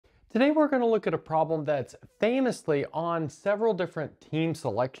Today we're going to look at a problem that's famously on several different team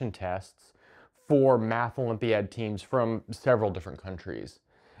selection tests for Math Olympiad teams from several different countries.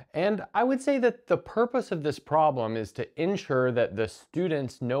 And I would say that the purpose of this problem is to ensure that the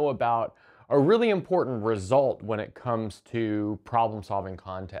students know about a really important result when it comes to problem-solving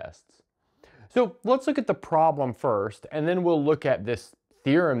contests. So let's look at the problem first, and then we'll look at this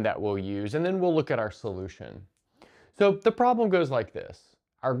theorem that we'll use, and then we'll look at our solution. So the problem goes like this.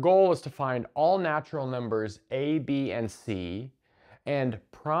 Our goal is to find all natural numbers a, b, and c, and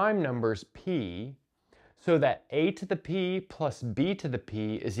prime numbers p, so that a to the p plus b to the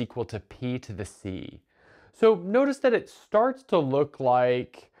p is equal to p to the c. So notice that it starts to look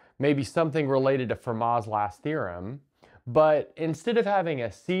like maybe something related to Fermat's last theorem, but instead of having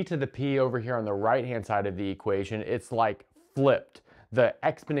a c to the p over here on the right-hand side of the equation, it's like flipped. The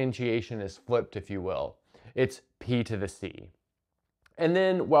exponentiation is flipped, if you will. It's p to the c. And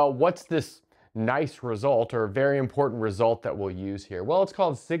then, well, what's this nice result or very important result that we'll use here? Well, it's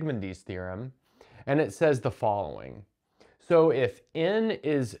called Sigmondy's theorem, and it says the following. So if n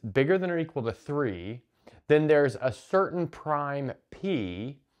is bigger than or equal to 3, then there's a certain prime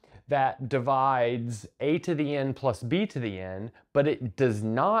p that divides a to the n plus b to the n, but it does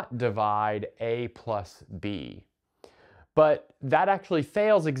not divide a plus b. But that actually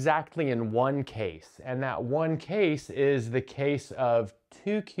fails exactly in one case, and that one case is the case of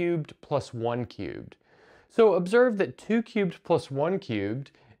 2 cubed plus 1 cubed. So observe that 2 cubed plus 1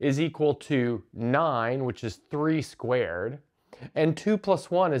 cubed is equal to 9, which is 3 squared, and 2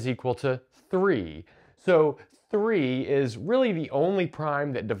 plus 1 is equal to 3. So 3 is really the only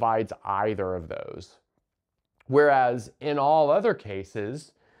prime that divides either of those. Whereas in all other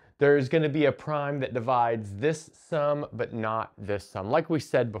cases, there's going to be a prime that divides this sum, but not this sum, like we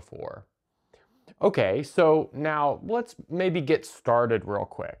said before. Okay, so now let's maybe get started real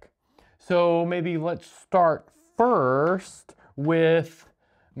quick. So maybe let's start first with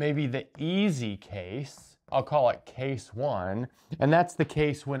maybe the easy case. I'll call it case 1, and that's the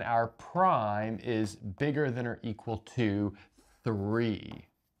case when our prime is bigger than or equal to 3.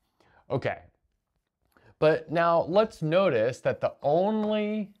 Okay, but now let's notice that the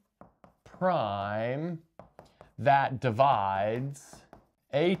only prime that divides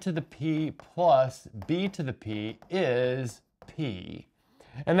a to the p plus b to the p is p.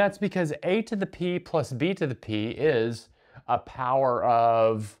 And that's because a to the p plus b to the p is a power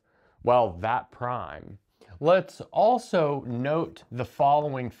of, well, that prime. Let's also note the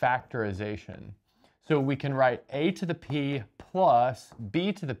following factorization. So we can write a to the p plus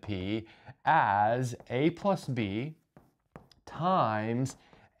b to the p as a plus b times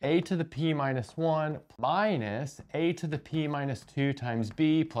a to the p minus 1 minus a to the p minus 2 times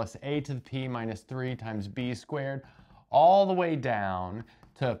b plus a to the p minus 3 times b squared, all the way down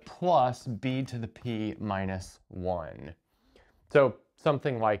to plus b to the p minus 1. So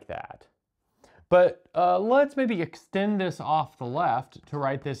something like that. But let's maybe extend this off the left to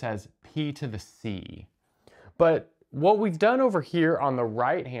write this as p to the c. But what we've done over here on the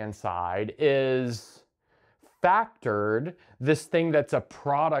right-hand side is factored this thing that's a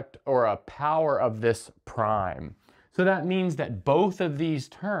product or a power of this prime. So that means that both of these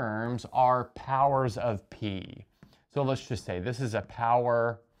terms are powers of p. So let's just say this is a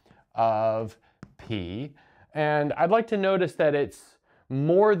power of p. And I'd like to notice that it's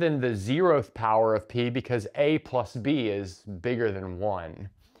more than the 0th power of p because a plus b is bigger than 1.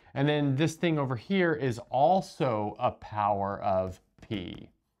 And then this thing over here is also a power of p.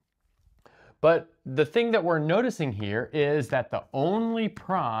 But the thing that we're noticing here is that the only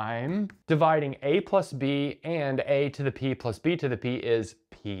prime dividing a plus b and a to the p plus b to the p is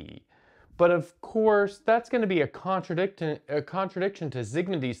p. But of course, that's going to be a contradiction to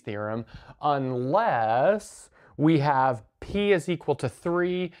Sigmondy's theorem unless we have p is equal to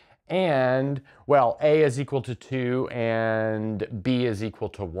 3 and, well, a is equal to 2 and b is equal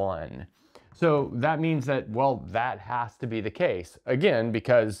to 1. So that means that, well, that has to be the case. Again,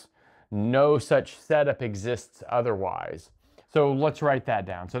 because no such setup exists otherwise. So let's write that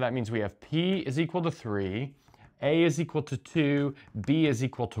down. So that means we have p is equal to 3, a is equal to 2, b is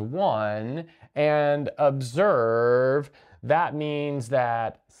equal to 1, and observe that means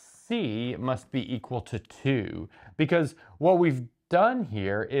that c must be equal to 2, because what we've done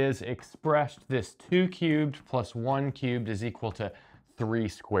here is expressed this 2 cubed plus 1 cubed is equal to 3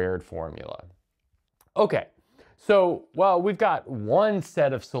 squared formula. Okay. So, well, we've got one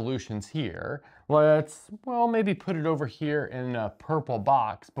set of solutions here. Let's, well, maybe put it over here in a purple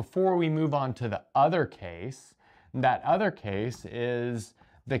box before we move on to the other case. That other case is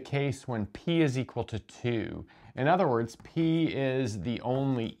the case when p is equal to 2. In other words, p is the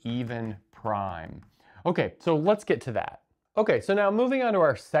only even prime. Okay, so let's get to that. Okay, so now moving on to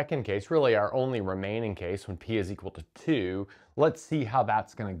our second case, really our only remaining case when p is equal to 2, let's see how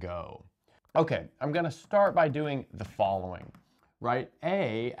that's going to go. Okay, I'm going to start by doing the following. Write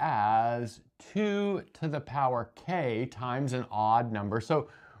a as 2 to the power k times an odd number. So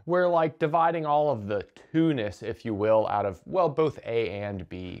we're like dividing all of the 2-ness, if you will, out of, well, both a and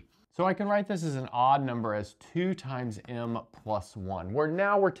b. So I can write this as an odd number as 2 times m plus 1, where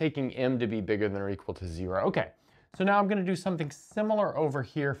now we're taking m to be bigger than or equal to 0. Okay, so now I'm going to do something similar over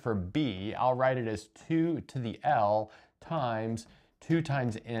here for b. I'll write it as 2 to the l times 2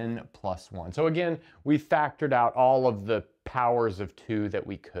 times n plus 1. So again, we factored out all of the powers of 2 that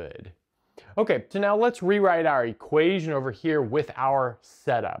we could. Okay, so now let's rewrite our equation over here with our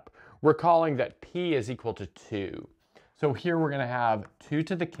setup. We're calling that p is equal to 2. So here we're going to have 2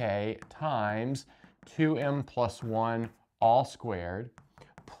 to the k times 2m plus 1 all squared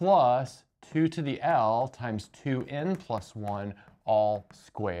plus 2 to the l times 2n plus 1 all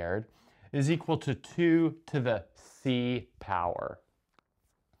squared is equal to 2 to the c power.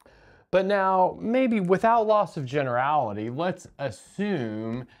 But now, maybe without loss of generality, let's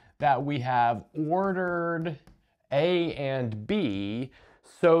assume that we have ordered a and b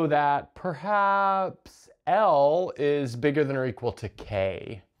so that perhaps L is bigger than or equal to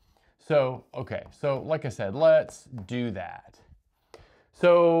k. So, okay, so like I said, let's do that.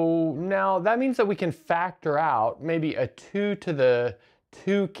 So now that means that we can factor out maybe a 2 to the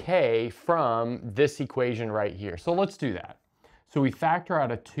 2k from this equation right here. So let's do that. So we factor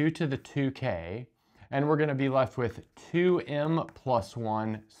out a 2 to the 2k, and we're going to be left with 2m plus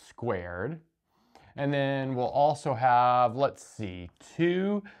 1 squared. And then we'll also have, let's see,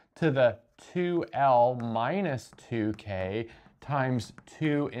 2 to the 2l minus 2k times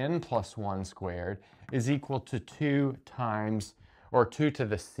 2n plus 1 squared is equal to 2 times, or 2 to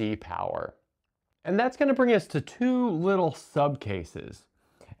the c power. And that's going to bring us to two little subcases.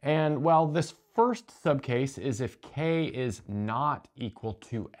 And well, this first subcase is if k is not equal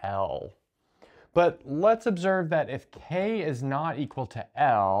to L. But let's observe that if k is not equal to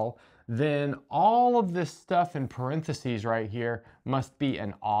L, then all of this stuff in parentheses right here must be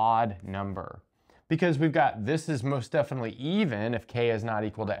an odd number. Because we've got this is most definitely even if k is not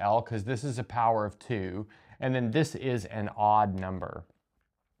equal to L, because this is a power of 2, and then this is an odd number.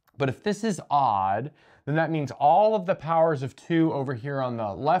 But if this is odd, then that means all of the powers of 2 over here on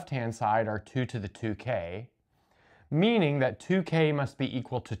the left-hand side are 2 to the 2k, meaning that 2k must be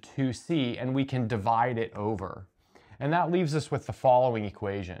equal to 2c, and we can divide it over. And that leaves us with the following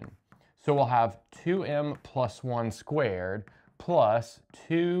equation. So we'll have 2m plus 1 squared plus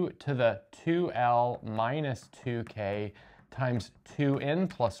 2 to the 2l minus 2k times 2n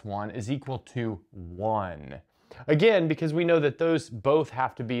plus 1 is equal to 1. Again, because we know that those both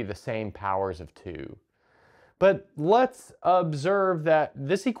have to be the same powers of 2. But let's observe that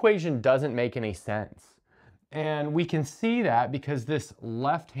this equation doesn't make any sense. And we can see that because this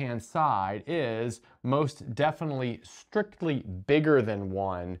left-hand side is most definitely strictly bigger than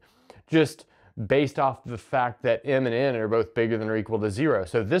 1, just based off the fact that m and n are both bigger than or equal to 0.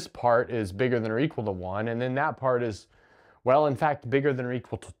 So this part is bigger than or equal to 1, and then that part is, well, in fact, bigger than or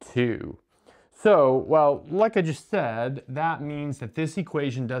equal to 2. So, well, like I just said, that means that this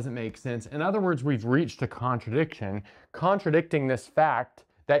equation doesn't make sense. In other words, we've reached a contradiction, contradicting this fact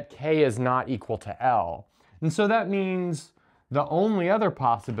that k is not equal to L. And so that means the only other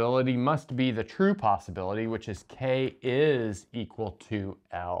possibility must be the true possibility, which is k is equal to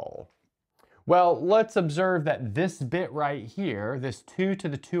L. Well, let's observe that this bit right here, this 2 to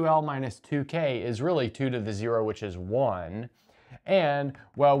the 2l minus 2k, is really 2 to the 0, which is 1. And,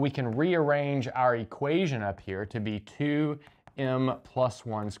 well, we can rearrange our equation up here to be 2m plus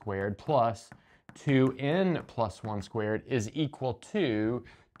 1 squared plus 2n plus 1 squared is equal to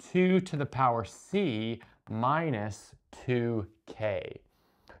 2 to the power c minus 2k.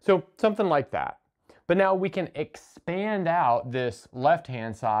 So something like that. But now we can expand out this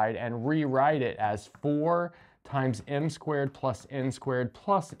left-hand side and rewrite it as 4 times m squared plus n squared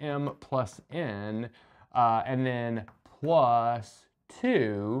plus m plus n, and then plus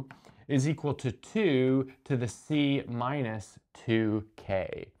 2 is equal to 2 to the c minus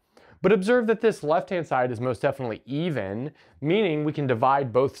 2k. But observe that this left-hand side is most definitely even, meaning we can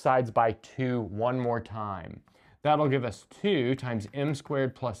divide both sides by 2 one more time. That'll give us 2 times m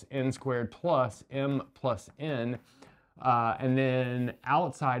squared plus n squared plus m plus n, and then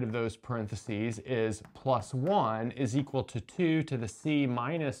outside of those parentheses is plus 1 is equal to 2 to the c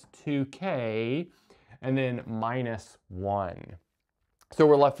minus 2k, and then minus 1. So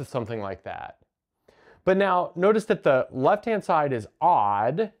we're left with something like that. But now notice that the left-hand side is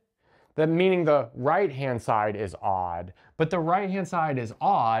odd, that meaning the right-hand side is odd. But the right-hand side is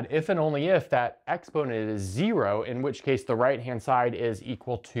odd if and only if that exponent is 0, in which case the right-hand side is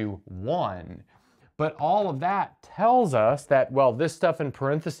equal to 1. But all of that tells us that, well, this stuff in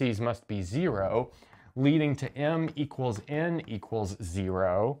parentheses must be 0, leading to m equals n equals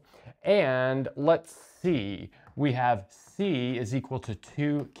 0. And let's see, we have c is equal to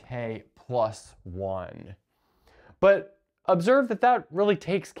 2k plus 1. But observe that that really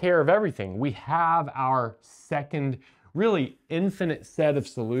takes care of everything. We have our second really infinite set of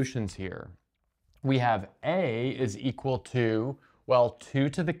solutions here. We have a is equal to, well, 2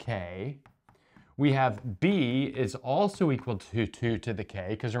 to the k. We have b is also equal to 2 to the k,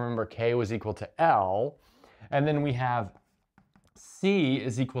 because remember k was equal to L. And then we have c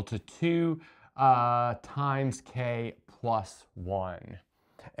is equal to 2 times k plus 1.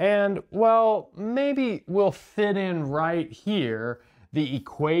 And, well, maybe we'll fit in right here the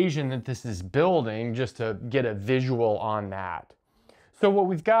equation that this is building just to get a visual on that. So what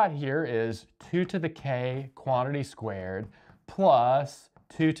we've got here is 2 to the k quantity squared plus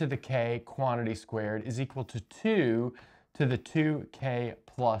 2 to the k quantity squared is equal to 2 to the 2k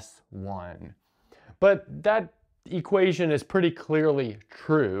plus 1. But that equation is pretty clearly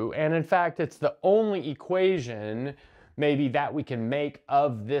true, and in fact it's the only equation maybe that we can make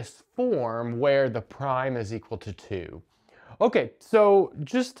of this form where the prime is equal to 2. Okay, so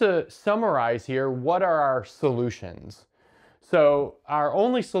just to summarize here, what are our solutions? So our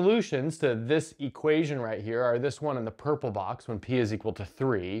only solutions to this equation right here are this one in the purple box when p is equal to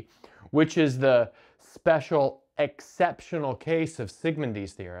 3, which is the special exceptional case of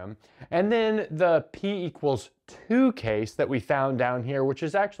Sigmundi's theorem, and then the p equals 2 case that we found down here, which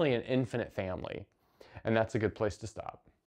is actually an infinite family. And that's a good place to stop.